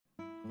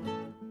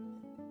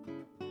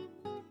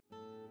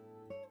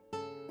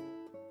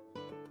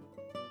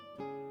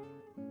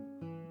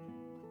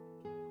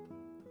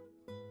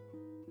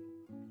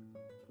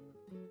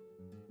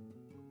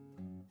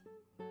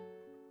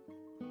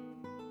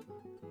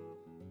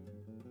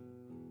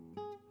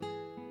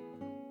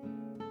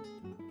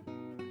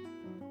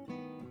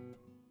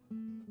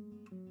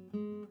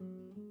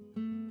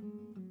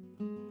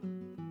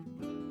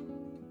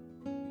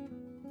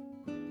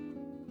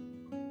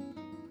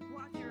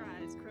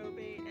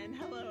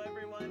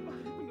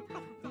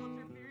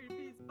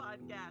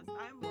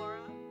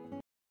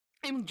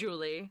I'm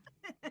Julie.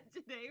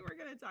 Today we're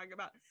going to talk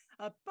about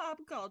a pop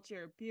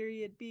culture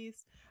period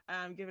piece,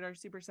 give it our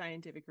super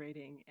scientific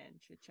rating, and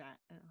chit chat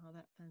and all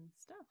that fun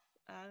stuff.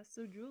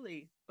 So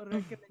Julie,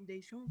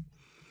 recommendation?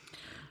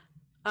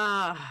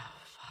 Fuck.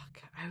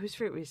 I always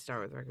forget we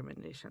start with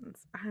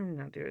recommendations. I'm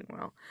not doing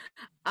well.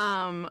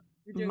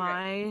 You're doing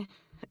My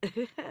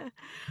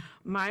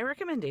my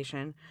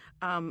recommendation,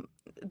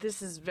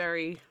 this is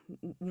very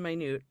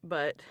minute,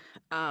 but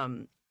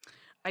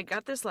I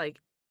got this like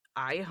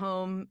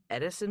iHome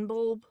Edison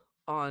bulb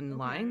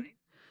online. Okay.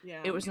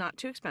 Yeah. It was not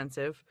too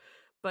expensive,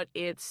 but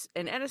it's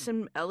an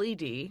Edison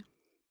LED,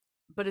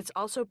 but it's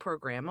also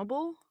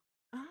programmable.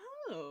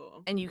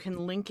 Oh. And you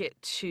can link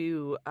it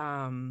to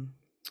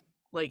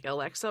like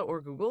Alexa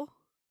or Google.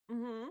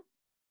 Mm-hmm.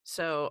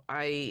 So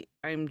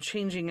I'm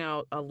changing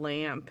out a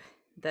lamp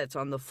that's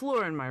on the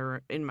floor in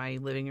my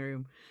living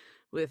room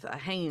with a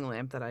hanging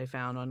lamp that I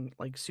found on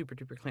like super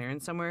duper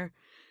clearance somewhere,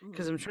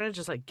 because I'm trying to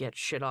just like get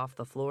shit off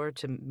the floor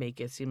to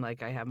make it seem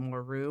like I have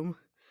more room,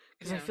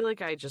 because I feel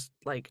like I just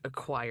like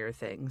acquire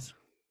things.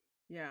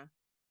 Yeah.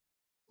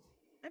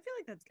 I feel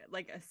like that's good.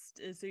 Like,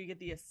 so you get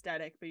the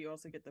aesthetic, but you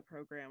also get the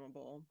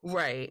programmable.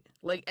 Right.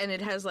 Like, and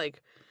it has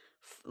like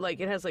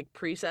it has like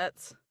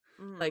presets,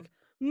 Mm-hmm. like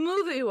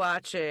movie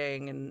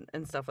watching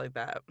and stuff like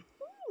that.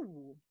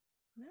 Ooh,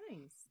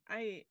 nice.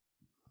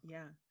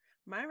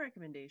 My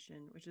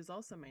recommendation, which is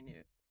also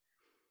minute,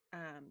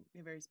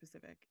 very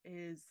specific,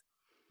 is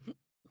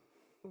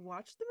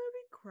watch the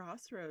movie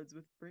Crossroads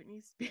with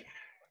Britney Spears.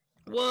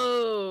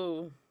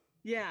 Whoa.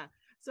 Yeah.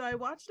 So I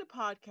watched a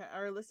podcast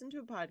or listened to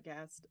a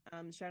podcast,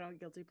 shout out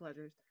Guilty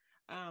Pleasures,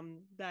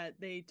 that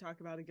they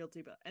talk about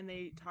and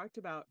they talked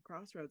about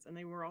Crossroads, and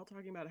they were all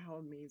talking about how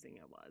amazing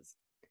it was.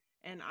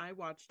 And I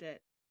watched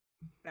it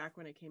back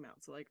when it came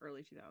out, so like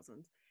early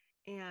 2000s.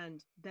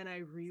 And then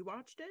I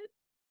rewatched it.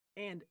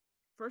 And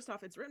first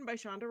off, it's written by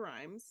Shonda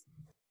Rhimes.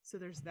 So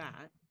there's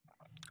that.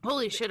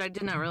 Holy shit, I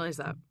did not realize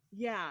that.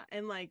 Yeah.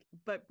 And like,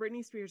 but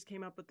Britney Spears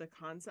came up with the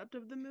concept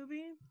of the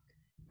movie.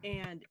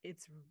 And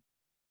it's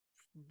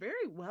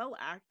very well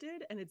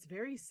acted, and it's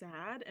very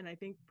sad. And I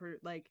think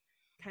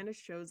kind of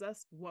shows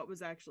us what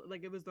was actually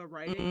like, it was the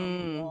writing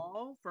on the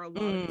wall for a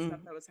lot of the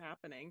stuff that was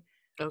happening.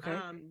 Okay.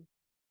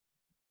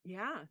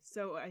 Yeah.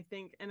 So I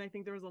think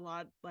there was a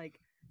lot, like,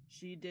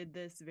 she did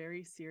this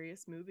very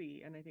serious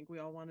movie, and I think we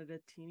all wanted a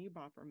teeny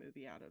bopper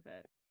movie out of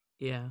it.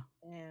 Yeah.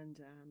 And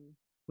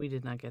we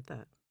did not get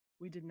that.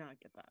 We did not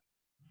get that.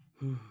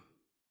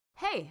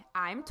 Hey,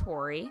 I'm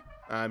Tori.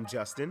 I'm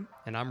Justin.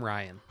 And I'm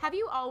Ryan. Have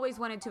you always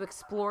wanted to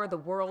explore the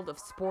world of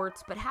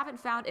sports but haven't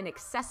found an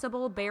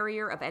accessible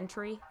barrier of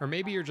entry? Or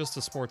maybe you're just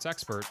a sports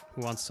expert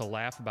who wants to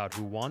laugh about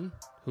who won,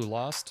 who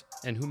lost,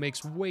 and who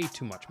makes way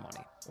too much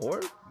money.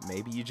 Or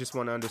maybe you just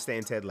want to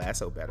understand Ted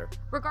Lasso better.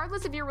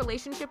 Regardless of your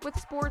relationship with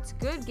sports,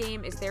 Good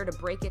Game is there to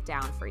break it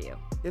down for you.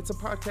 It's a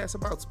podcast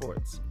about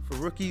sports for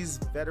rookies,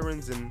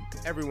 veterans, and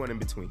everyone in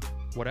between.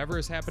 Whatever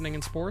is happening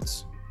in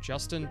sports,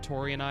 Justin,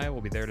 Tori, and I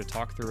will be there to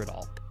talk through it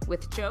all.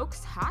 With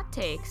jokes, hot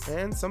takes,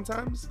 and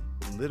sometimes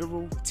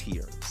literal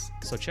tears.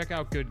 So check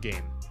out Good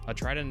Game, a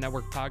Trident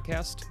Network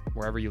podcast,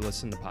 wherever you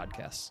listen to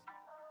podcasts.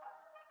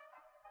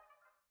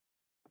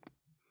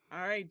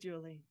 All right,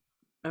 Julie.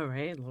 All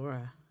right,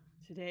 Laura.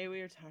 Today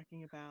we are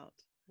talking about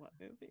what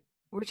movie?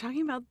 We're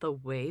talking about The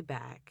Way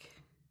Back.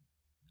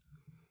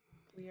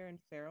 We are in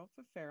Feral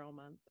for Feral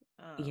month.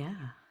 Yeah.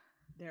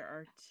 There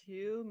are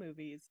two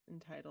movies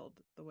entitled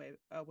The Way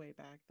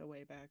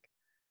Back.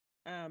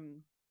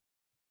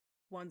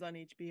 One's on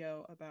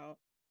HBO about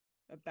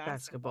a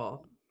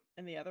basketball,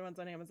 and the other one's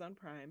on Amazon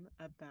Prime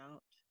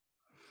about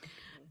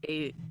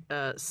a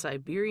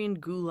Siberian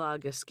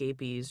gulag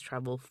escapees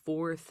travel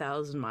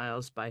 4,000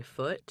 miles by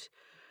foot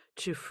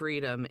to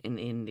freedom in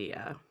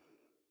India.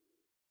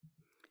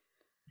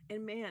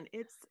 And man,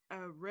 it's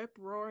a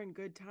rip-roaring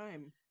good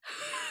time.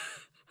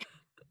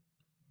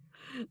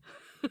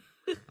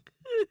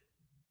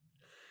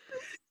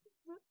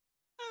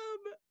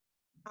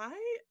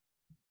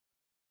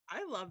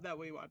 I love that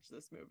we watched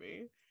this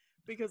movie,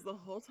 because the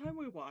whole time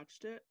we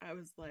watched it, I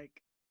was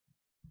like,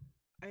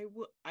 I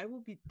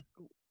will be.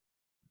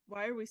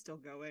 Why are we still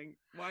going?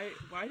 Why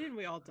didn't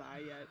we all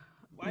die yet?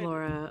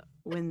 Laura,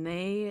 when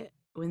they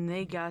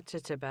got to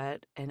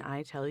Tibet, and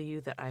I tell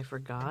you that I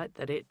forgot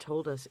that it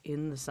told us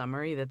in the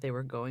summary that they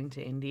were going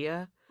to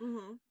India,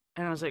 and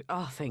I was like,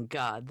 oh, thank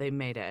God they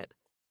made it.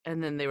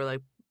 And then they were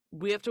like,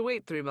 we have to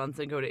wait 3 months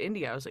and go to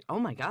India. I was like, oh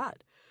my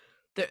God,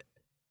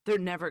 they're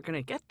never going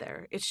to get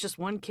there. It's just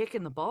one kick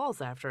in the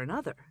balls after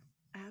another.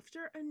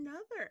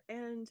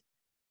 And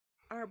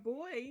our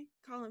boy,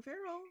 Colin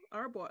Farrell,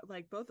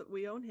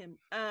 we own him.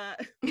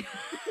 He's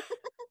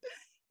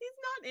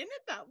not in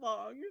it that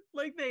long.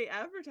 Like, they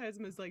advertise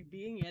him as like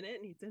being in it,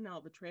 and he's in all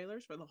the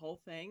trailers for the whole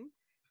thing.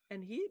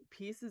 And he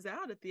pieces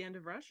out at the end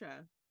of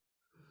Russia.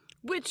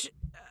 Which,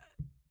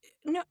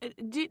 no,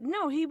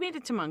 he made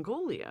it to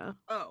Mongolia.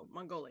 Oh,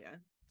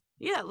 Mongolia.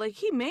 Yeah, like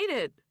he made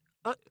it.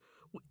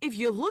 If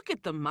you look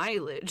at the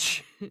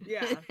mileage,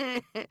 yeah,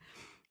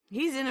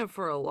 he's in it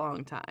for a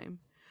long time.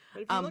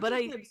 But if you look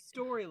at the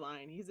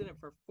storyline, he's in it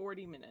for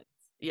 40 minutes.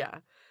 Yeah.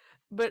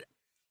 But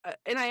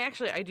and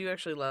I do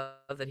actually love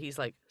that he's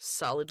like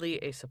solidly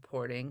a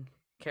supporting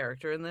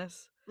character in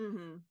this.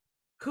 Mm-hmm.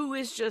 Who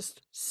is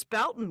just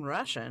spouting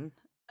Russian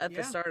at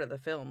the start of the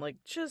film. Like,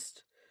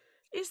 just,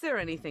 is there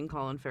anything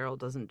Colin Farrell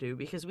doesn't do?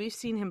 Because we've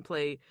seen him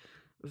play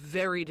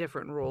very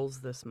different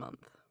roles this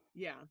month.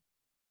 Yeah.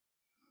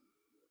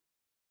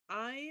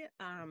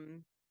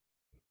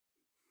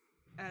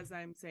 As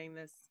I'm saying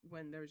this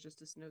when there's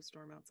just a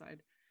snowstorm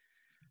outside,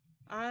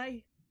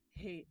 I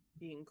hate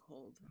being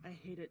cold. I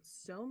hate it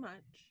so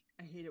much.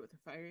 I hate it with a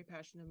fiery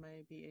passion of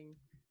my being.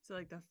 So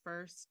like the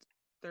first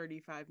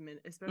 35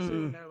 minutes, especially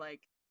when they're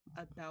like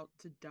about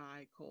to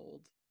die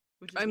cold.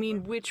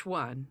 Which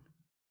one?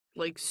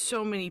 Like,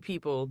 so many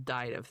people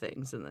died of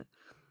things in the...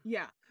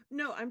 Yeah.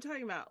 No, I'm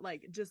talking about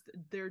like just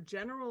their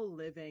general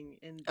living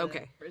in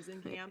the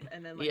prison camp,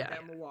 and then like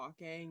them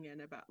walking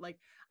and about, like,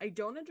 I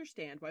don't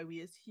understand why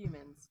we as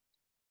humans,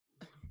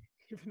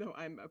 even though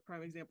I'm a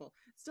prime example,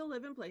 still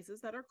live in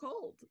places that are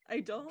cold. I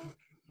don't.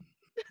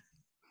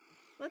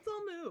 Let's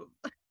all move.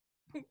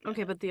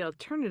 Okay, but the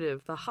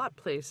alternative, the hot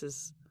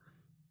places,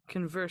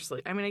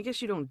 conversely, I mean, I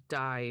guess you don't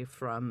die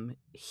from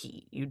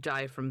heat. You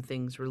die from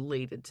things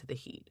related to the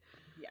heat.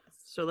 Yes.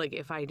 So like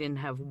if I didn't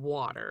have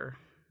water.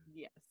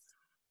 Yes.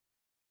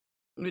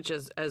 Which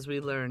is, as we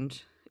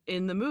learned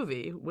in the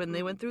movie, when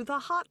they went through the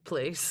hot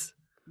place.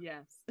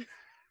 Yes.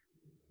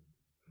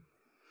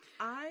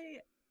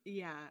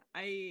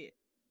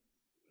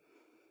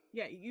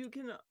 You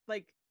can,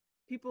 like,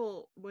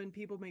 when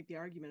people make the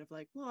argument of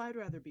like, well, I'd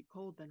rather be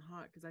cold than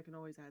hot because I can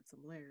always add some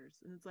layers.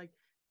 And it's like,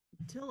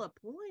 till a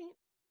point,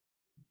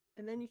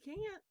 and then you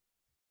can't.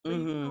 But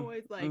you can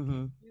always, like,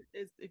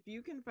 if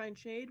you can find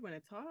shade when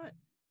it's hot,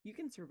 you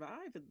can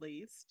survive at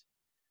least,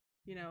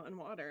 and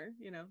water,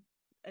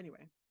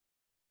 Anyway,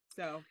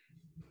 so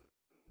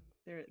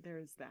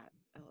there's that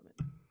element.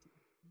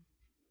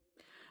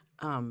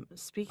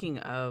 Speaking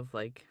of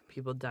like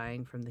people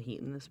dying from the heat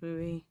in this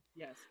movie,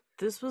 yes,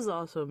 this was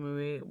also a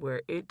movie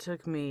where it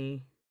took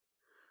me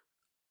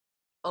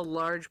a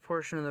large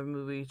portion of the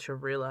movie to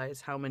realize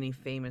how many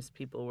famous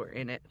people were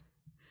in it.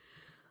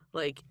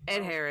 Like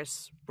Ed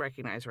Harris,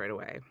 recognized right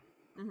away.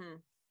 Mm-hmm.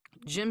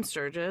 Jim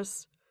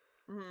Sturgis.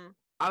 Mm-hmm.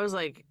 I was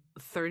like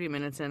 30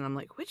 minutes in, I'm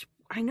like,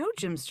 I know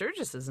Jim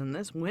Sturgis is in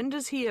this. When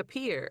does he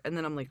appear? And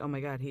then I'm like, oh my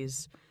God,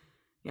 he's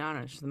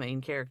Janusz, the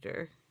main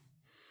character.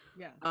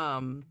 Yeah.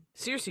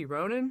 Saoirse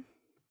Ronan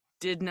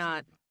did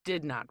not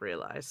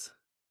realize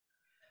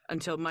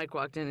until Mike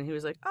walked in and he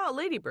was like, oh,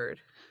 Lady Bird.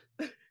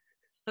 I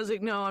was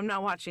like, no, I'm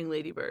not watching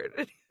Lady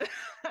Bird.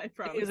 I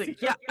promise. He was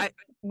like, yeah,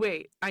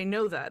 I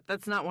know that.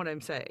 That's not what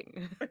I'm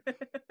saying.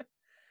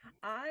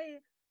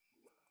 I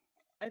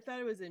thought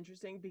it was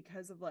interesting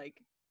because of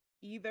like,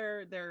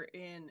 either they're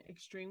in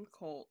extreme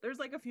cold. There's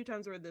like a few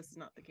times where this is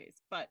not the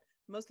case, but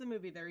most of the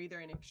movie they're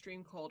either in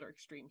extreme cold or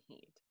extreme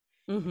heat.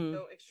 Mm-hmm.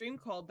 So extreme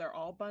cold, they're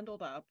all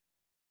bundled up.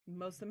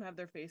 Most of them have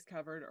their face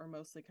covered or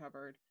mostly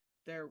covered.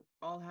 They're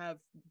all have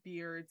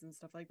beards and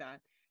stuff like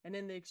that. And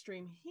in the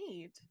extreme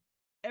heat,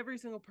 every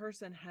single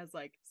person has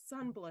like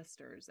sun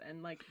blisters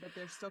and like, but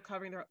they're still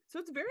covering their. So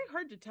it's very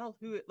hard to tell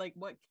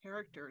what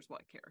character is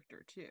what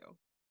character too.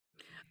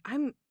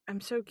 I'm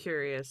so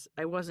curious.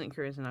 I wasn't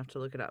curious enough to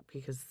look it up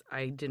because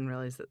I didn't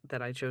realize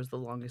that I chose the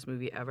longest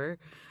movie ever.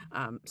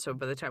 So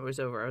by the time it was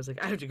over, I was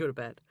like, I have to go to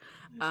bed.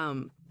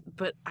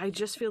 But I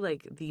just feel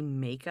like the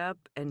makeup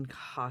and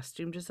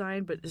costume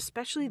design, but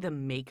especially the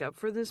makeup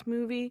for this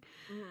movie,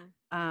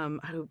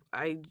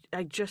 I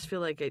just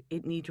feel like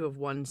it need to have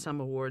won some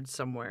awards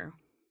somewhere.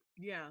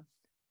 Yeah,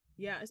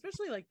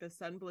 especially like the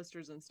sun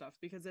blisters and stuff,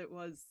 because it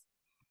was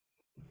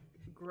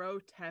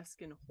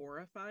grotesque and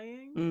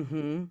horrifying.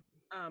 Mm-hmm.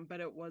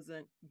 But it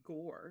wasn't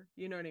gore.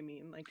 You know what I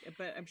mean? Like,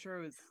 but I'm sure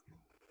it was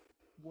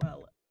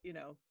well,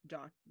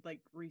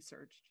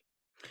 researched.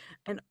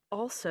 And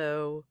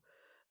also,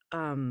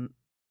 the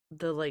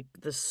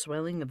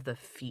swelling of the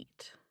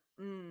feet.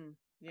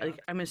 Yeah.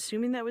 Like, I'm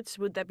assuming that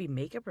would that be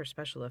makeup or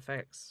special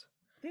effects?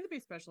 I think it'd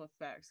be special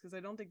effects because I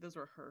don't think those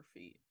were her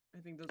feet. I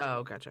think those.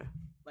 Gotcha.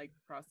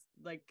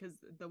 Because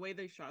the way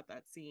they shot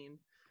that scene.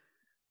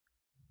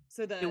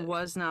 So it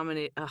was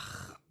nominated.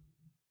 Ugh.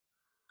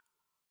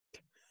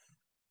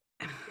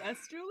 Yes,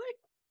 Julie?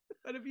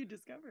 What have you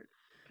discovered?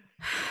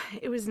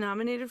 It was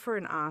nominated for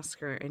an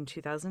Oscar in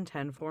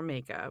 2010 for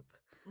makeup,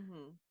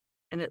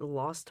 and it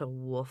lost to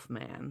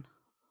Wolfman.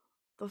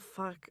 The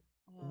fuck?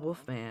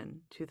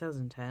 Wolfman,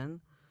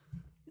 2010?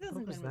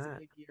 2010 was a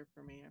big year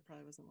for me. I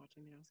probably wasn't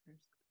watching the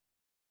Oscars.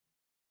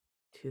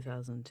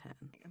 2010.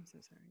 I'm so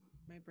sorry.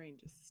 My brain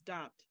just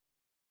stopped.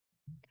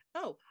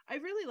 Oh, I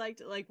really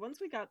liked, like, once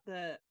we got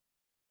the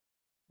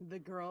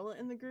girl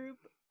in the group,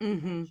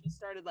 she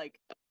started, like,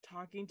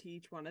 talking to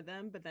each one of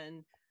them, but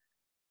then,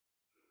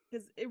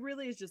 because it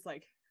really is just,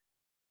 like,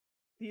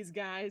 these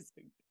guys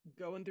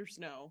going through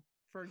snow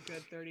for a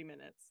good 30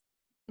 minutes.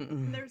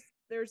 And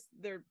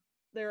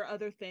there are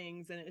other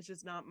things, and it's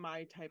just not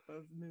my type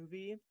of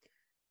movie.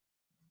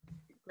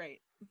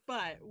 Right.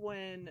 But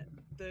when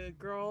the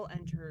girl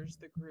enters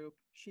the group,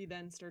 she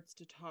then starts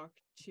to talk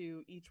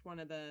to each one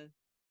of the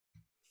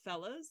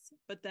fellas.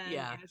 But then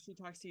as she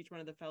talks to each one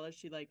of the fellas,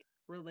 she like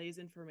relays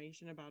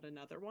information about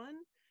another one.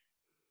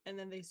 And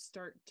then they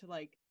start to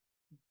like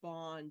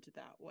bond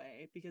that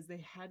way because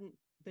they hadn't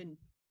been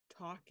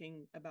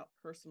talking about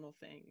personal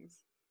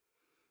things.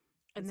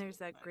 And there's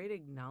that great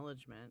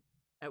acknowledgement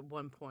at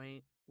one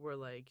point where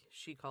like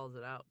she calls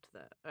it out to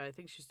that. I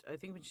think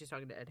when she's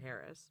talking to Ed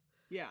Harris.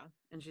 Yeah.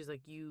 And she's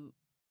like, you've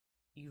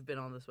been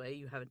on this way,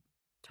 you haven't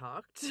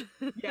talked.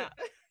 Yeah.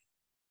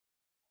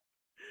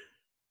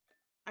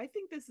 I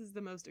think this is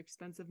the most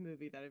expensive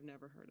movie that I've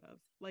never heard of.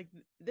 Like,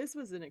 this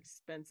was an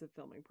expensive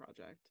filming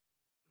project.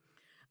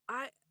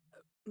 I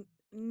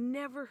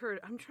never heard.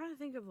 I'm trying to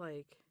think of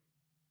like,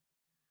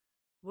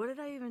 what did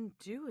I even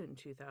do in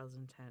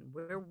 2010?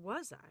 Where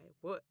was I?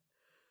 What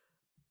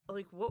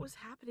was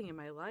happening in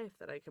my life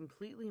that I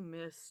completely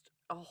missed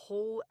a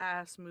whole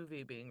ass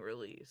movie being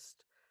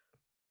released?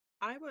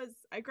 I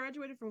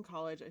graduated from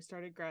college. I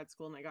started grad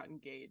school and I got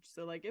engaged.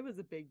 So like it was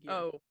a big year.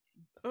 Oh,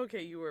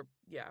 okay. You were,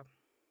 yeah.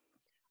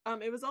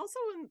 It was also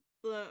when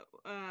the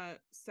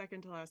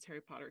second to last Harry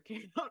Potter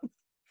came out.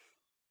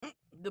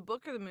 The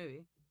book or the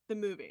movie? The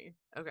movie.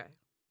 Okay.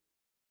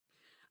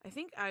 I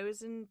think I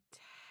was in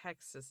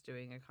Texas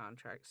doing a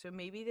contract, so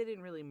maybe they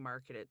didn't really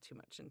market it too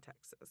much in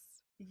Texas.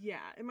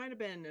 Yeah, it might have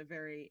been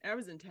I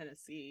was in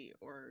Tennessee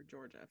or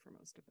Georgia for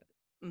most of it.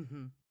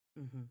 Mm-hmm.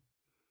 Mm-hmm.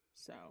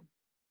 So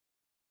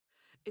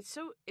it's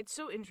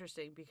so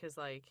interesting because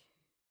like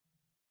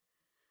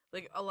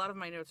a lot of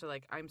my notes are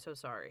like, I'm so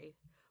sorry.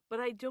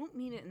 But I don't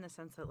mean it in the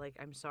sense that like,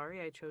 I'm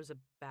sorry I chose a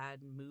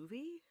bad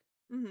movie.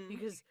 Mm-hmm.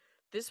 Because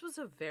this was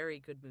a very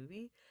good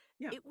movie.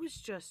 Yeah. It was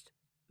just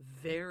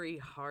very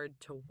hard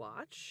to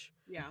watch.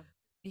 Yeah.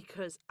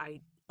 Because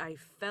I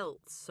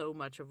felt so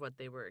much of what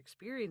they were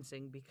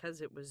experiencing because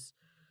it was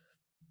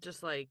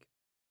just like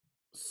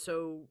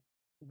so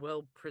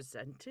well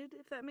presented,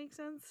 if that makes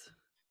sense.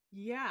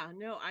 Yeah,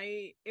 no,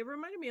 it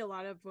reminded me a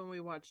lot of when we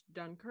watched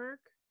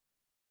Dunkirk,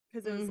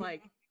 because it was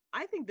like,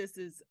 I think this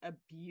is a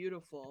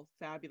beautiful,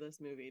 fabulous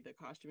movie. The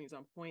costuming is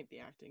on point, the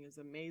acting is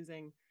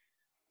amazing.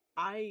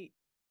 I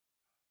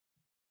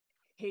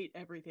hate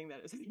everything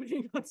that is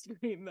happening on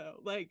screen though.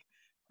 Like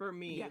for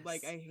me,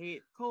 like I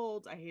hate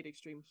cold, I hate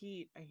extreme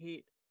heat, I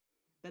hate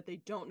that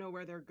they don't know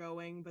where they're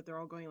going, but they're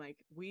all going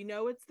like, we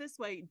know it's this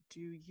way.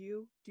 Do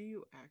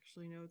you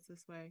actually know it's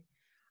this way?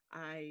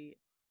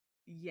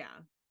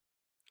 Yeah.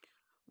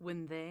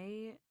 When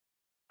they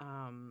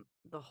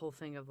the whole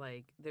thing of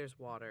like, there's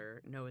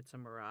water, no, it's a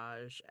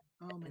mirage,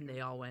 and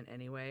they all went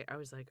anyway, I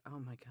was like, oh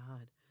my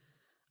god,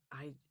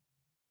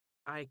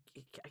 I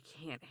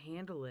can't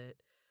handle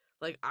it.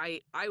 Like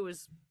I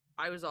was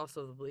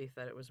also the belief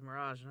that it was a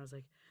mirage, and I was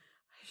like,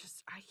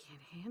 I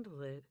can't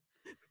handle it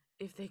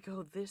if they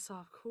go this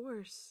off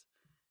course,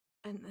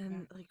 and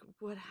then like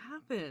what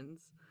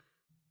happens?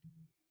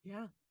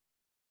 Yeah.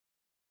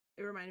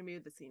 It reminded me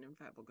of the scene in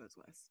Fievel Goes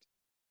West.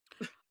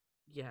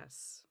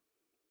 Yes.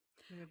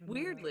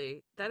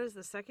 Weirdly, that is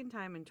the second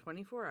time in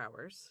 24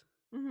 hours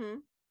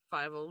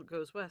Fievel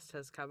Goes West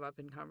has come up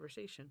in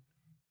conversation.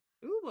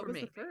 Ooh, what was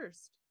the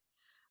first?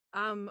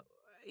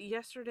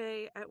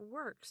 Yesterday at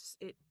Works,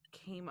 it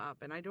came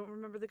up, and I don't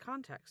remember the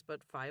context,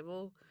 but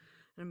Fievel,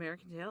 An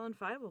American Tail, and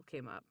Fievel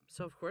came up.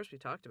 So, of course, we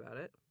talked about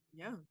it.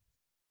 Yeah.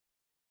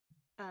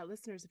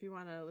 Listeners, if you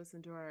want to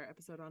listen to our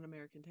episode on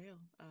American Tail,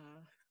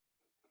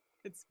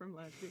 it's from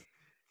last week.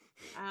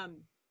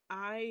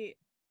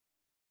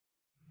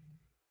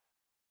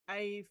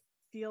 I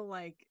feel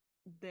like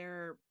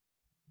there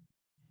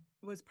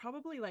was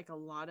probably like a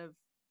lot of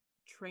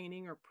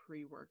training or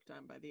pre-work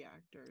done by the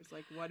actors.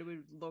 Like what it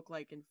would look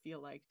like and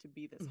feel like to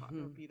be this hot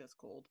or be this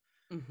cold.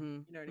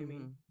 You know what I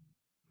mean?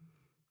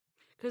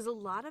 Because a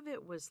lot of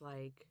it was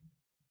like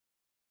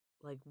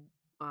I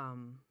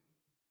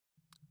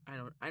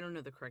don't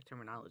know the correct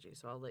terminology,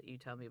 so I'll let you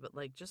tell me, but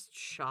like just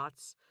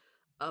shots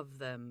of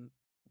them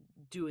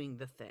doing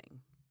the thing.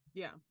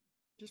 Yeah.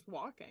 Just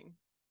walking.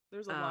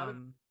 There's a lot of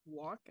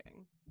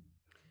walking.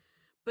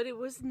 But it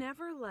was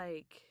never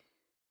like,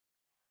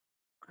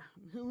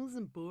 it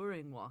wasn't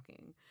boring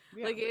walking.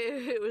 Yeah. Like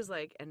it was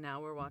like, and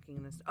now we're walking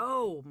in this.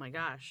 Oh my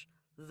gosh,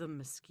 the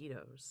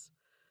mosquitoes.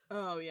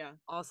 Oh yeah.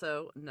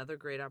 Also, another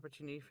great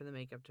opportunity for the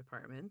makeup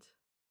department.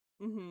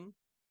 Mm-hmm.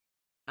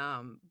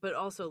 But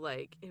also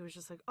like, it was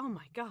just like, oh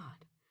my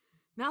god,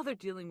 now they're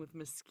dealing with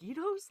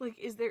mosquitoes? Like,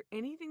 is there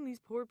anything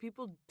these poor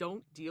people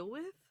don't deal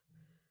with?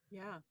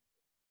 Yeah.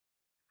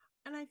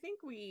 And I think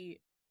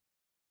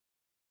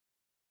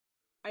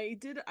I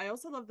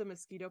also love the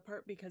mosquito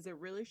part because it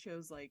really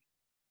shows like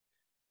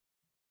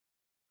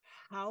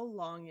how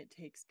long it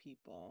takes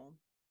people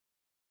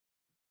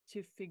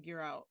to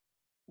figure out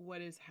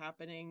what is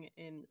happening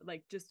in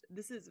like, just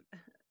this is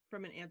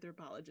from an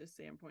anthropologist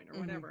standpoint or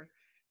whatever,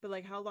 but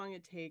like how long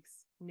it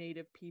takes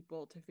Native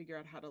people to figure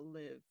out how to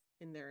live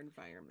in their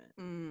environment.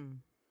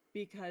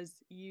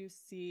 Because you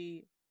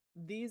see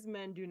these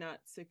men do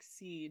not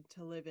succeed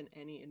to live in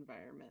any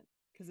environment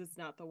because it's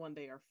not the one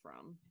they are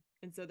from.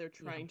 And so they're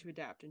trying to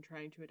adapt,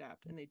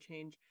 and they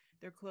change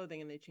their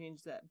clothing and they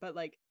change that. But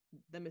like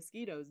the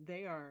mosquitoes,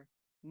 they are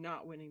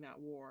not winning that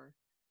war.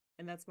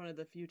 And that's one of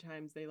the few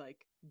times they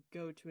like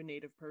go to a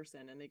native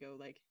person and they go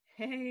like,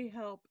 hey,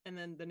 help. And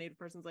then the native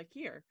person's like,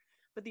 here.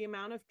 But the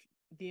amount of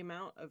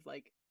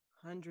like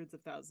hundreds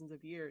of thousands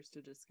of years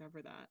to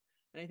discover that.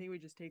 And I think we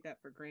just take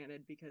that for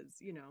granted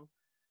because, you know,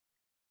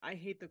 I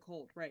hate the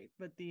cold, right?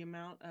 But the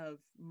amount of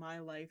my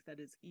life that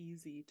is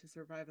easy to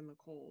survive in the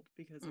cold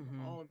because of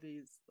all of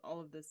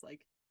this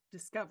like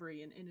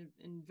discovery and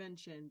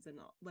inventions and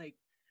like,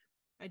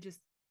 I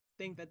just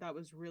think that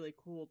was really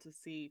cool to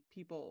see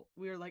people.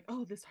 We were like,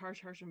 oh, this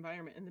harsh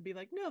environment, and to be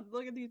like, no,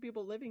 look at these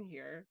people living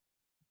here.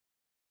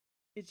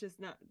 It's just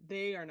not,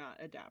 they are not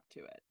adapt to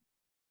it.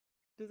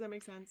 Does that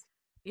make sense?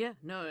 Yeah,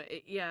 no,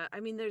 yeah.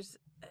 I mean, there's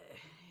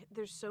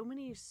so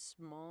many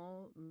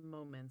small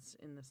moments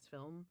in this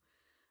film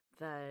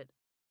that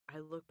I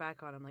look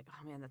back on. I'm like,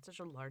 oh man, that's such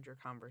a larger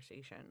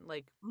conversation.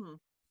 Like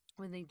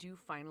when they do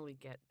finally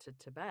get to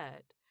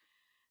Tibet,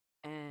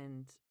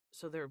 and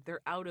so they're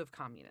out of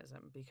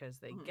communism because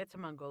they get to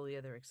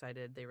Mongolia, they're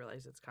excited, they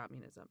realize it's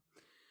communism.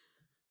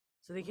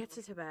 So they get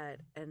to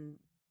Tibet, and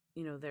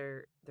you know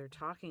they're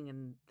talking,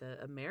 and the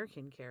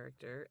American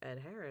character Ed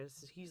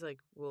Harris, he's like,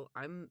 well,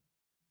 I'm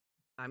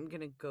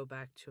gonna go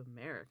back to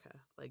America.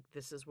 Like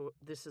this is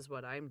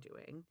what I'm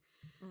doing.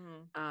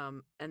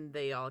 And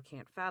they all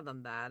can't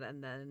fathom that.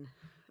 And then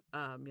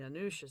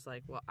Janusz is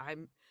like, well, I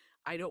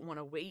don't want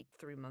to wait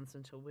 3 months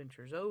until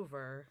winter's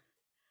over.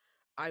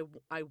 I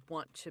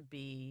want to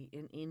be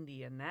in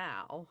India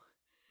now.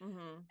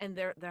 And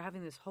they're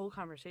having this whole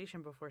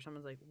conversation before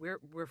someone's like,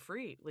 we're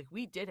free. Like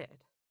we did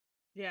it.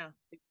 Yeah.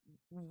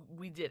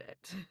 We did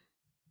it.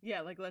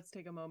 Yeah, like let's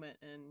take a moment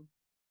and.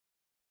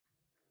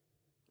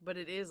 But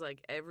it is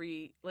like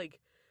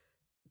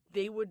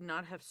they would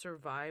not have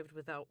survived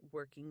without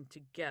working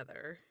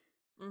together.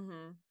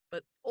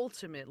 But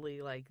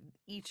ultimately, like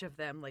each of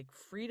them, like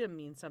freedom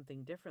means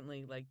something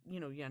differently. Like, you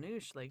know,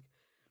 Janusz, like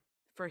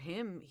for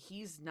him,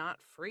 he's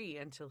not free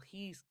until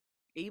he's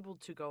able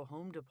to go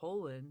home to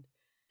Poland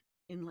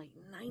in like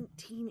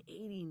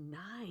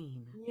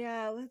 1989.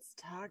 Yeah, let's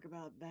talk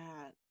about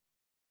that.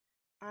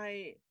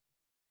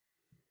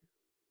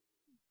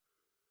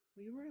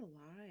 We were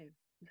alive.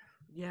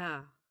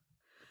 Yeah.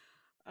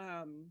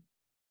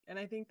 And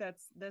I think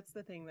that's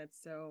the thing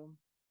that's so.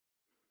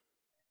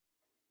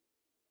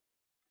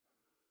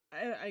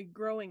 I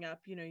growing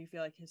up, you know, you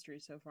feel like history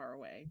is so far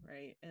away,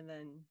 right? And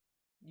then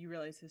you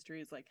realize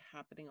history is like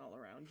happening all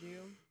around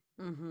you.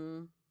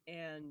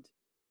 And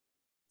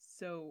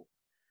so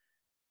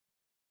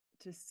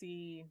to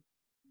see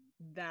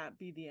that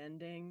be the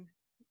ending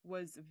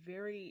was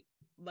very,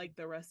 like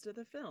the rest of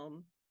the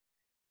film,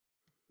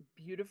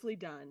 beautifully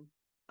done,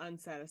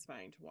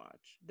 unsatisfying to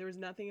watch. There was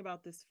nothing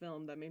about this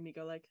film that made me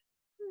go like,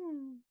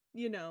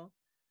 you know,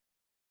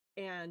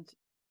 and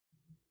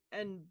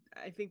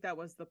I think that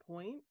was the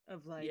point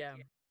of like,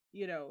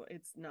 you know,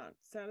 it's not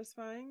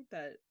satisfying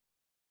that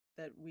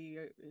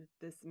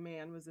this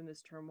man was in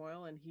this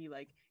turmoil and he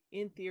like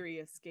in theory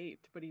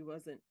escaped, but he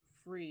wasn't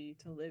free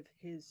to live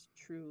his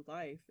true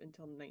life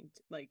until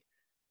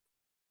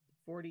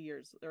 40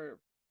 years or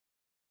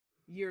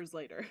years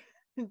later,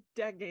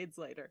 decades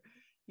later,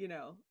 you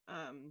know,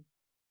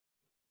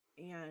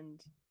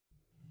 and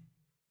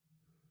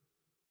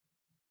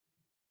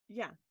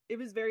yeah, it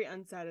was very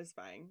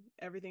unsatisfying,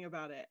 everything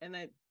about it. And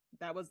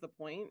that was the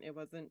point. It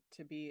wasn't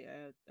to be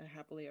a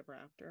happily ever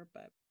after,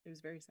 but it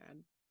was very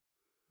sad.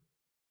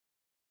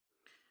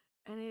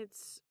 And it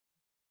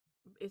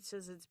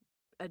says it's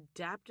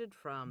adapted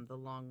from The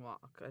Long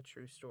Walk, a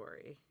true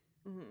story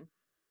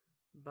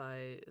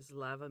by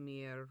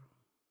Slavomir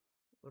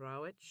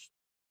Rawicz.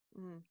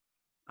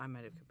 I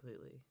might have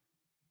completely,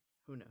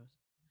 who knows.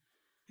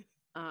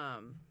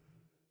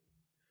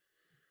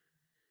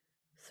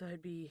 So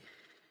I'd be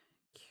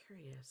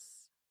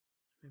curious.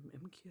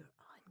 I'm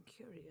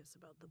curious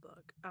about the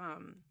book.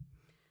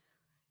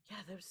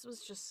 Yeah, this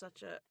was just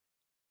such a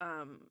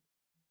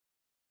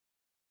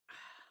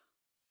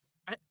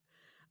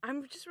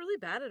I'm just really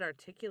bad at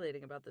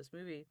articulating about this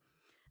movie.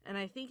 And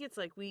I think it's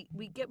like we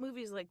get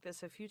movies like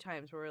this a few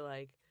times where we're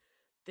like,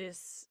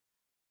 this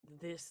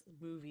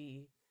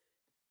movie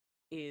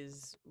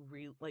is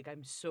real. Like,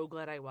 I'm so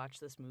glad I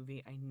watched this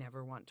movie. I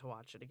never want to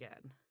watch it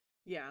again.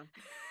 Yeah.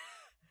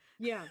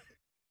 Yeah.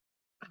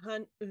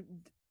 A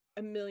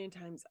million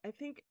times. I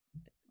think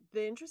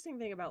the interesting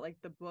thing about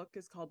like the book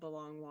is called The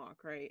Long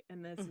Walk, right?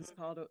 And this is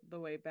called The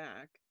Way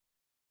Back.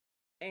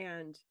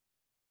 And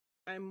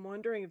I'm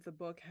wondering if the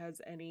book has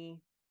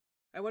any.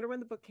 I wonder when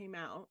the book came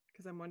out,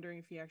 because I'm wondering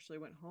if he actually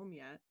went home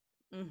yet.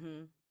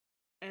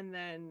 And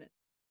then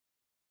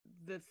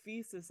the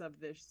thesis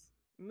of this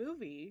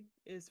movie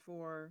is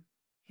for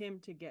him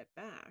to get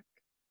back.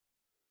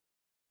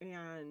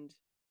 And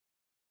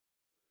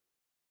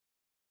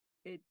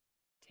it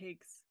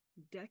takes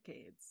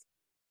decades.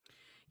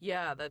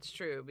 Yeah, that's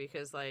true,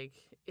 because like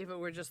if it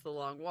were just The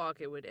Long Walk,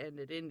 it would end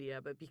at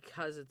India, but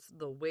because it's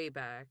The Way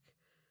Back,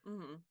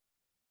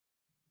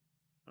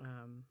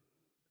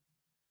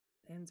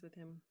 ends with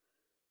him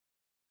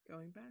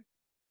going back.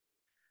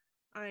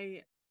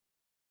 I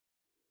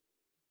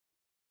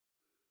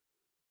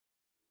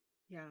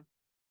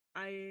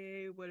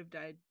would have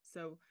died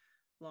so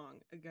long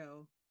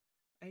ago.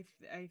 I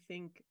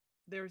think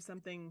there's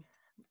something,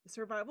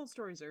 survival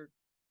stories are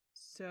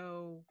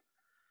so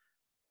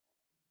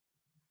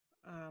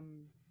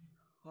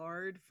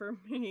hard for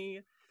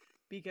me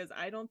because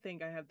I don't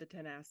think I have the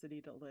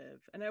tenacity to live.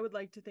 And I would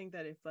like to think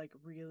that if like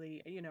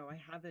really, I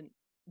haven't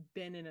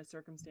been in a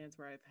circumstance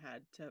where I've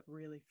had to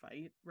really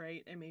fight,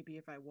 right? And maybe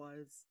if I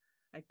was,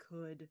 I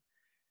could.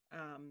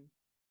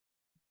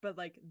 But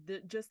like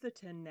just the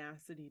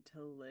tenacity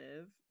to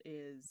live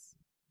is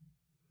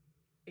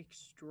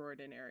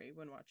extraordinary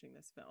when watching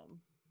this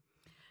film.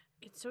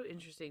 It's so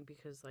interesting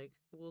because like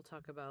we'll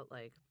talk about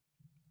like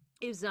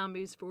if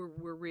zombies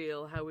were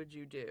real, how would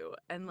you do?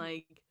 And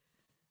like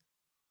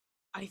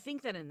I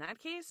think that in that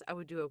case I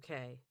would do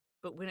okay.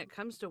 But when it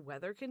comes to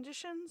weather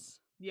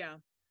conditions, Yeah.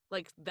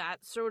 like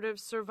that sort of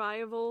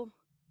survival,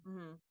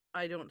 Mm-hmm.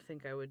 I don't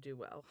think I would do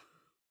well.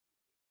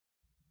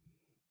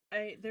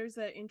 There's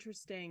an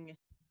interesting,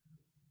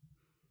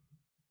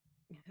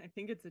 I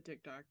think it's a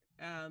TikTok,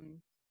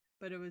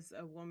 but it was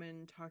a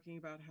woman talking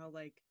about how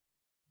like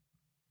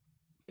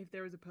if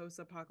there was a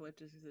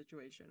post-apocalyptic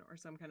situation or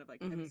some kind of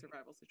like heavy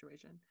survival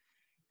situation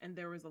and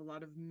there was a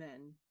lot of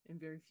men and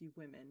very few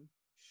women,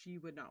 she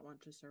would not want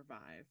to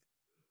survive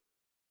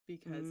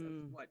because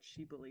of what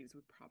she believes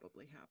would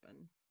probably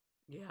happen.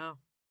 Yeah.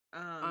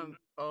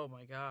 Oh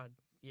my God.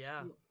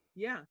 Yeah.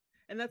 Yeah.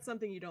 And that's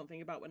something you don't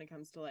think about when it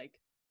comes to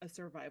like a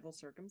survival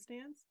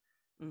circumstance.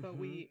 But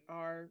we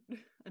are,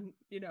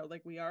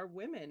 like we are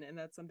women, and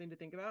that's something to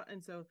think about.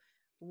 And so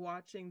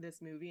watching this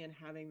movie and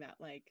having that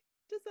like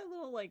just that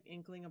little like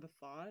inkling of a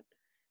thought.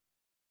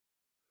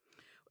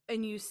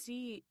 And you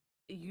see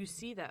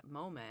that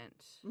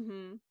moment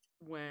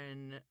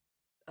when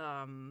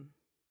I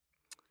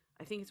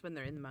think it's when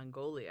they're in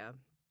Mongolia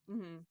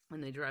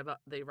and they drive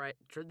up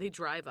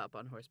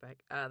on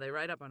horseback. They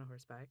ride up on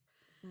horseback.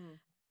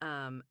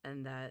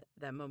 And that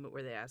moment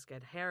where they ask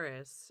Ed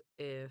Harris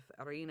if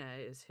Irina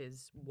is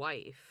his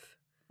wife,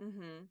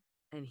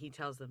 and he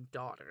tells them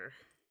daughter.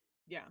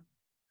 Yeah,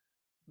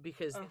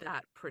 because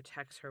that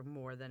protects her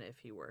more than if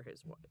she were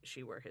his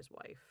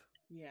wife.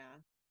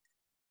 Yeah,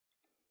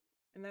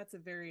 and that's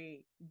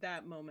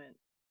that moment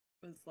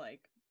was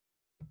like,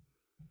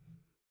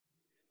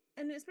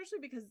 and especially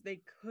because there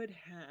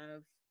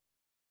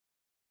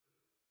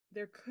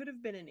could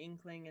have been an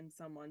inkling in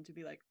someone to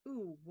be like,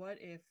 ooh, what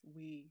if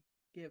we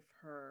give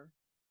her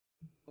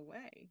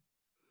away?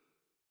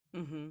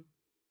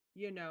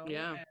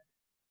 Yeah.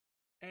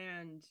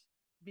 And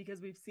because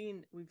we've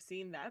seen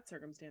that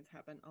circumstance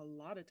happen a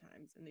lot of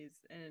times in these,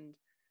 and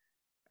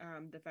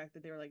the fact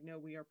that they were like, no,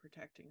 we are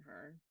protecting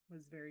her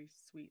was very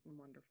sweet and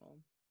wonderful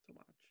to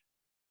watch.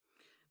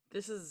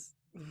 This is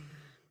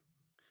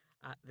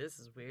this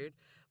is weird,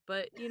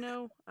 but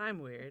I'm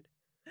weird.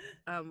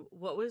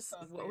 What was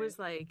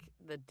like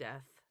the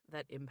death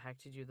that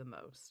impacted you the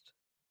most?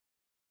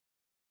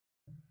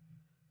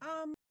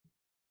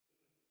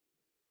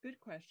 Good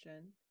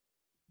question.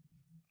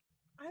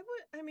 I would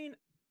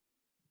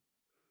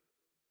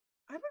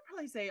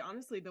probably say,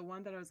 honestly, the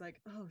one that I was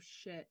like, oh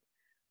shit,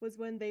 was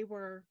when they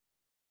were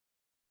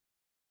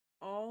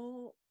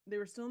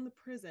still in the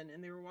prison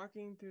and they were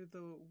walking through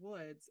the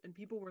woods and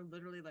people were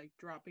literally like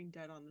dropping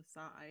dead on the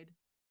side.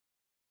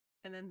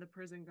 And then the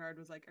prison guard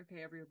was like,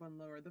 okay, everyone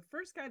lower. The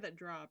first guy that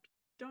dropped,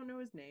 don't know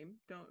his name,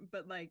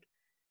 but like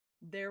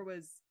it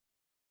was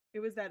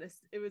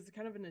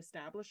kind of an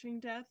establishing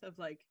death of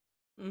like,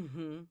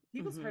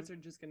 people's hearts are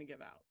just going to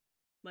give out.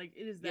 Like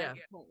it is that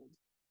cold.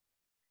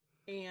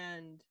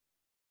 And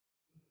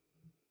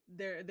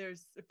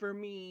there's for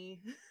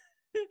me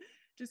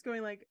just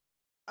going like,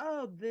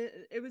 oh,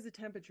 it was a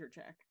temperature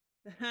check.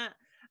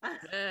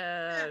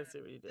 I see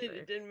what you did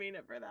there. Didn't mean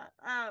it for that.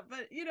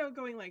 But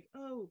going like,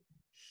 oh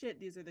shit,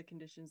 these are the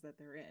conditions that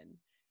they're in.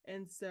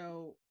 And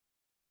so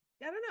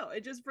I don't know,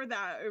 it just, for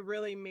that, it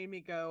really made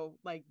me go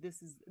like,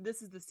 this is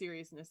the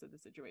seriousness of the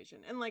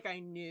situation. And like I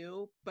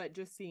knew, but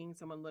just seeing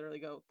someone literally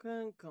go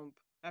kump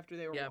after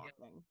they were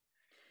walking.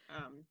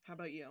 How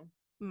about you?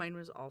 Mine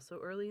was also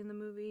early in the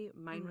movie.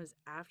 Mine was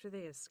after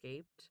they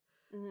escaped.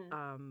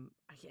 I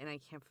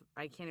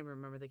can't even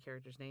remember the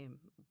character's name.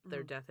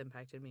 Their death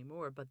impacted me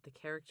more, but the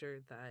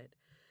character that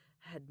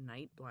had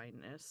night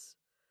blindness.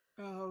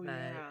 Oh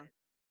yeah.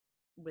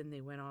 When they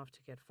went off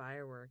to get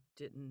firework,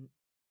 didn't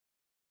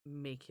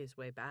make his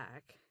way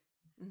back.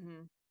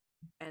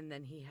 And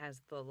then he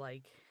has the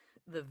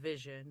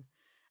vision,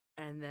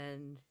 and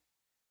then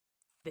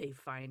they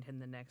find him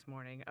the next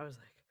morning. I was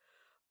like,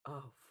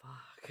 oh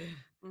fuck.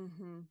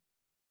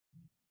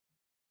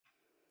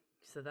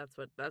 So that's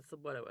what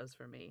it was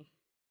for me.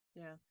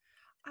 Yeah.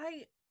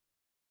 I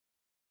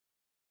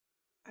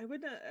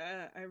would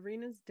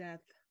Irina's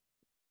death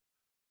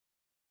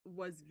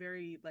was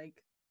very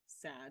like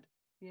sad,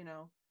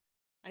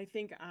 I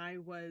think I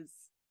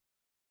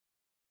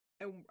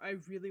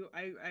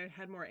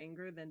had more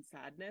anger than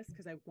sadness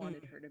because I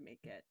wanted her to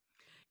make it.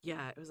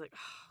 Yeah, it was like,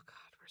 oh God,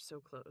 we're so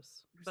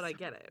close. But I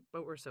get it,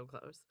 but we're so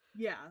close.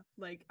 Yeah,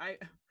 like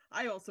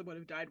I also would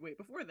have died way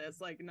before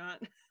this, like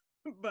not,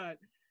 but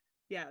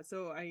yeah.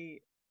 So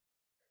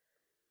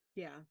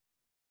yeah.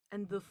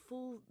 And the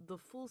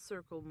full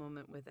circle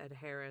moment with Ed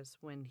Harris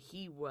when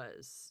he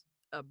was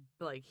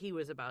like he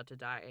was about to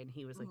die and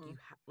he was like Mhm.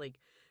 like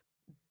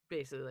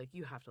basically like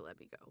you have to let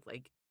me go.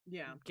 Like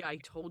Yeah, I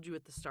told you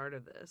at the start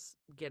of this,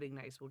 getting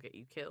nice will get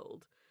you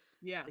killed.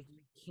 yeah. Like you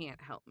can't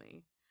help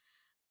me.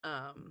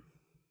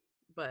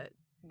 But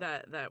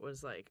that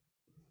was like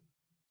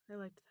I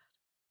liked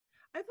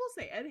that. I will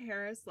say Ed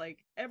Harris,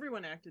 like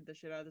everyone acted the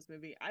shit out of this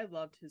movie. I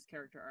loved his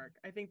character arc.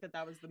 I think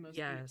that was the most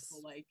beautiful. Yes.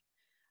 Like,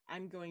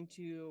 I'm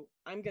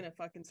gonna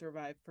fucking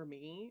survive for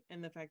me,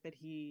 and the fact that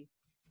he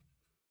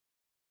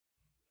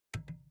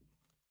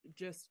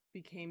just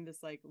became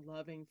this like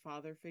loving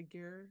father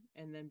figure,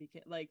 and then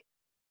became like,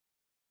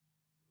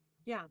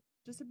 yeah,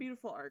 just a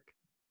beautiful arc.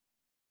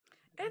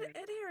 Ed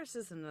Harris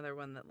is another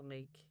one that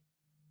like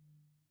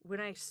when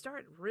I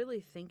start really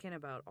thinking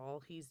about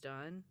all he's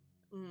done,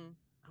 Mm.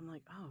 I'm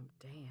like, oh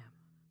damn.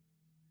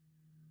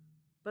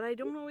 But I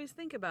don't always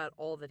think about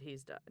all that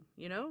he's done,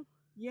 you know?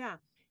 Yeah,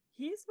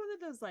 he's one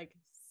of those like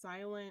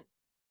silent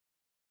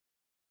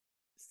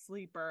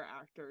sleeper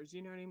actors.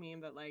 You know what I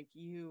mean? That like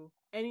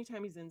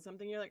anytime he's in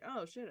something, you're like,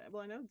 oh shit.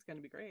 Well, I know it's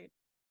gonna be great.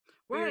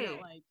 But you're not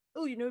Right. like,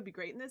 oh, you know, it'd be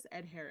great in this,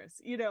 Ed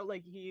Harris. You know,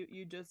 like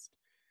you just,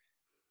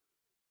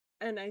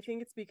 and I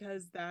think it's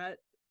because that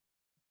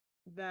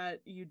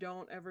you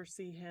don't ever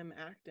see him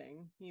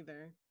acting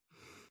either.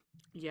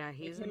 Yeah, Like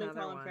he's him and another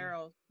Colin one.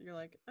 Farrell, you're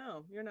like,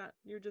 oh,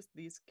 you're just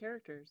these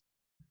characters.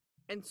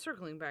 And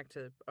circling back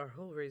to our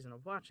whole reason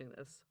of watching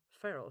this,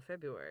 Feral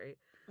February,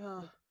 Oh,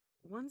 like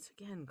once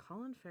again,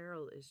 Colin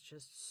Farrell is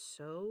just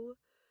so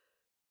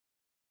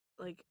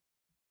like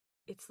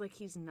it's like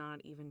he's not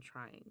even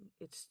trying.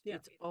 yeah.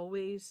 It's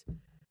always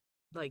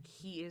like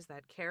he is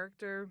that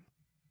character.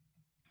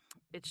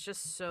 It's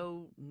just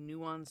so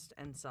nuanced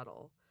and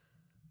subtle.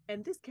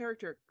 And this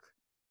character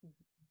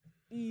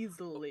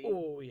easily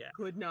Oh yeah.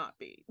 could not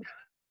be.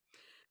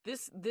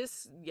 This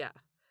yeah.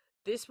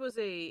 This was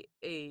a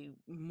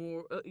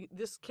more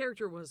this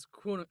character was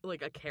quote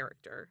like a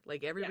character.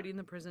 Like everybody in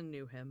the prison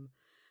knew him.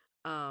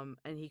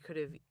 And he could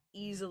have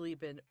easily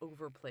been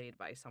overplayed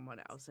by someone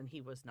else and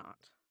he was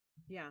not.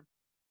 Yeah.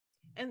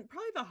 And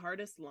probably the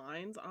hardest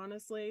lines,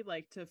 honestly,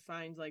 like to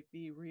find like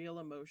the real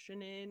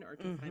emotion in or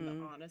to find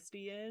the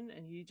honesty in.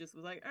 And he just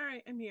was like, all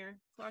right, I'm here.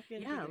 Clock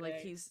in for Yeah, the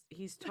like day.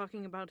 he's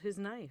talking about his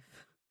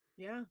knife.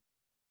 Yeah.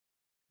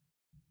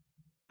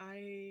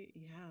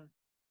 Yeah.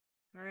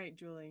 All right,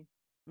 Julie.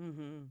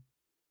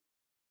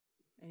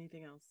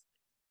 Anything else?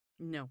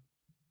 No.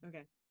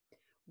 Okay.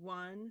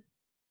 1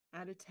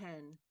 out of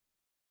 10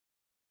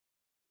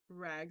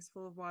 rags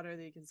full of water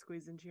that you can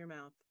squeeze into your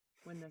mouth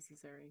when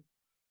necessary.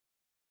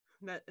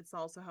 That it's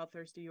also how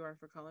thirsty you are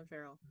for Colin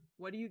Farrell.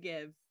 What do you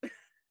give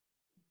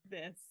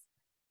this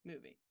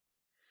movie?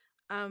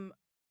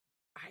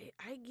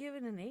 I give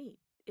it an 8.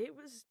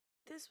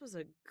 This was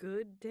a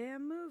good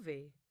damn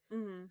movie.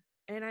 Mm-hmm.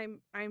 And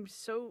I'm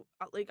so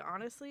like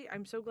honestly,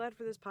 I'm so glad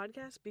for this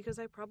podcast because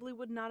I probably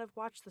would not have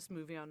watched this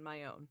movie on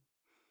my own.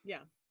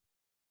 Yeah.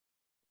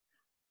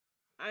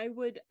 I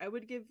would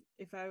give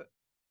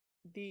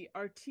the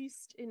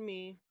artiste in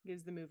me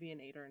gives the movie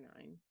an 8 or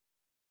 9.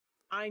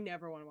 I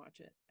never want to watch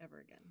it ever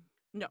again.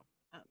 No.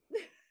 Um,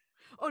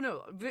 Oh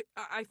no,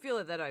 I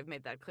feel that I've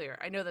made that clear.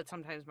 I know that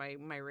sometimes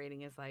my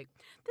rating is like,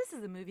 this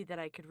is a movie that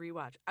I could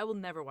rewatch. I will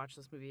never watch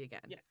this movie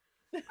again. Yeah.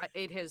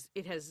 It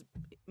has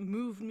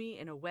moved me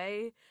in a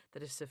way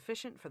that is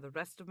sufficient for the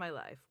rest of my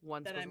life.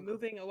 Once that I'm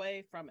moving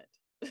away from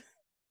it.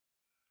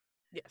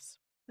 Yes.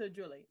 So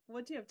Julie,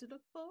 what do you have to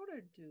look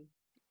forward to?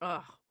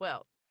 Oh,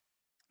 well,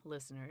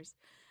 listeners,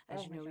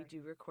 as you know, we God.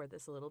 do record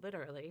this a little bit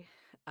early.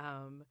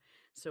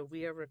 So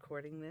we are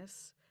recording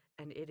this,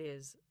 and it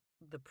is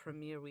the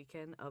premiere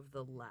weekend of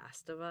The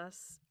Last of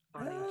Us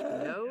on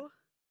HBO.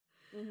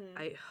 Mm-hmm.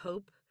 I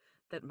hope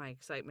that my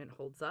excitement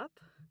holds up.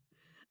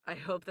 I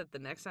hope that the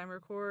next time I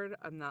record,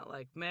 I'm not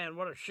like, man,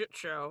 what a shit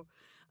show.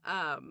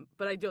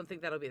 But I don't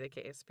think that'll be the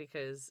case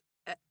because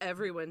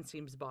everyone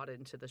seems bought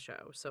into the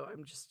show. So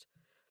I'm just,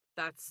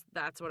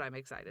 that's what I'm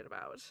excited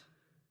about.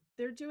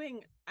 They're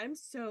doing,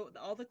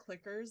 all the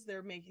clickers,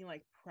 they're making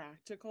like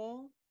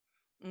practical.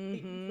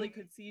 They easily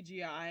could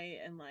CGI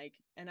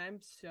and I'm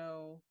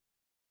so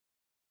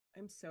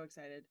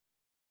excited.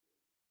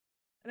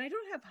 And I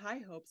don't have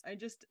high hopes. I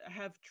just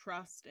have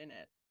trust in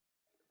it.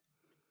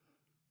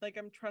 Like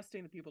I'm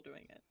trusting the people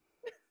doing it.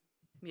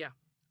 Yeah.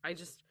 I'm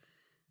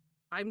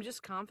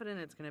just confident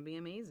it's going to be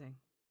amazing.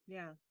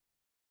 Yeah.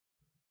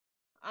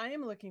 I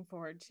am looking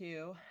forward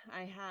to,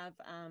 I have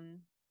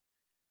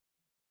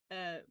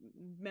a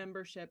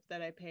membership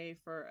that I pay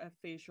for a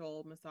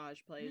facial massage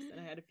place, and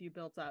I had a few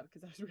built up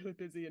because I was really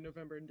busy in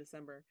November and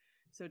December.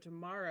 So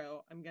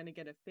tomorrow I'm going to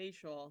get a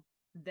facial,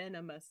 then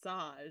a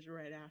massage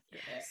right after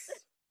it.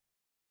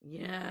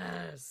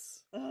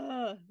 Yes.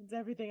 It's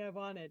everything I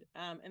wanted.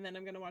 And then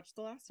I'm going to watch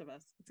The Last of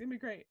Us. It's going to be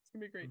great. It's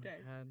going to be a great day.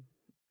 God.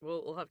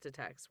 We'll have to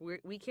text.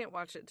 We can't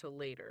watch it till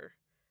later.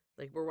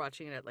 Like, we're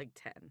watching it at like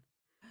 10.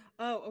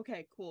 Oh,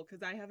 okay, cool.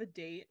 Because I have a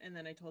date, and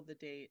then I told the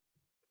date,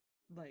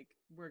 like,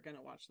 we're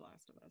gonna watch The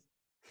Last of Us.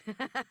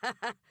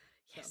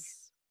 Yes.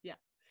 So, yeah.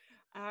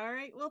 All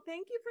right. Well,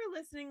 thank you for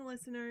listening,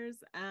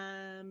 listeners.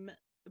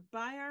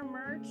 Buy our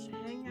merch,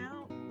 hang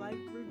out, like,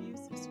 review,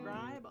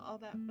 subscribe, all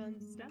that fun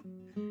stuff.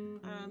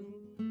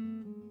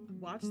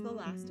 Watch The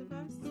Last of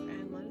Us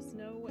and let us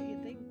know what you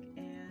think.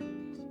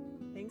 And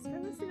thanks for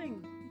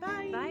listening.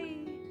 Bye.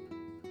 Bye.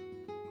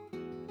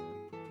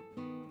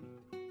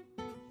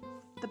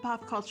 The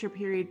Pop Culture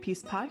Period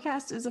Piece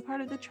podcast is a part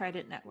of the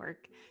Trident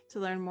Network. To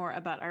learn more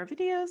about our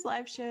videos,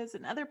 live shows,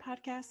 and other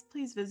podcasts,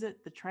 please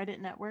visit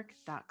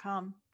thetridentnetwork.com.